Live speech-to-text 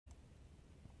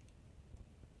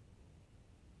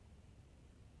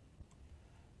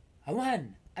A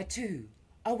 1, a 2,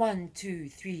 a 1, 2,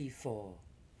 3, 4.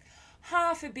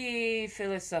 Half a B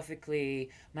philosophically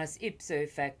must ipso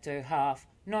facto half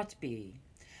not be.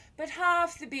 But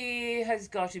half the B has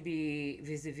got to be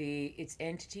vis-a-vis its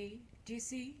entity, do you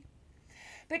see?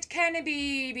 But can a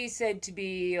bee be said to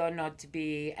be or not to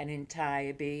be an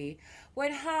entire bee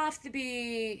when half the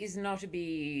bee is not a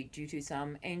bee due to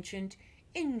some ancient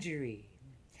injury?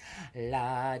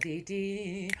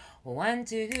 La-dee-dee, 1,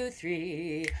 2,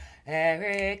 3,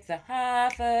 Eric the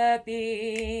half a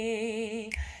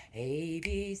bee. A,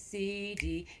 B, C,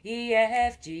 D, E,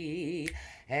 F, G,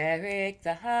 Eric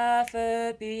the half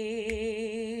a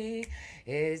bee.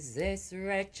 Is this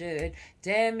wretched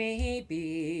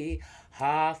demi-bee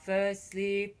half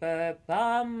asleep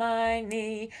upon my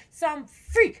knee? Some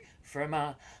freak from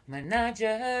a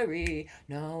menagerie.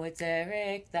 No, it's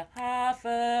Eric the half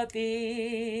a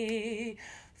bee.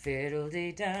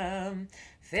 Fiddle-dee-dum,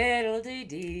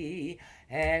 fiddle-dee-dee,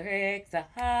 Eric the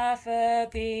half a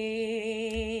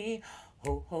bee.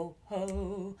 Ho, ho,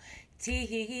 ho,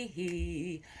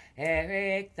 tee-hee-hee,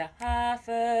 Eric the half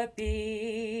a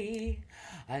bee.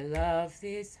 I love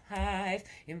this hive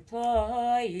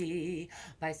employee,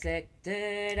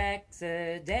 bisected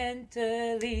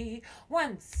accidentally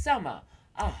one summer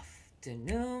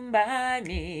afternoon by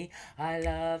me. I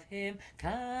love him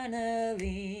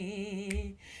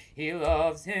carnally. He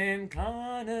loves him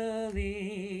carnally.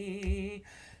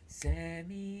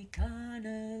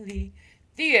 Semi-carnally.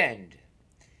 The end.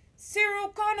 Cyril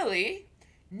Connolly?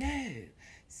 No.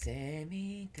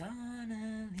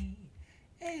 Semi-carnally.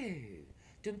 Oh.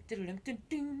 Dum, dum, dum, dum,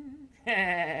 dum.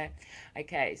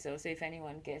 Okay, so we'll see if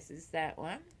anyone guesses that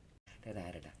one.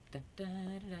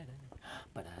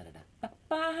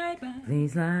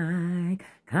 Please like,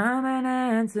 comment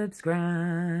and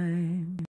subscribe.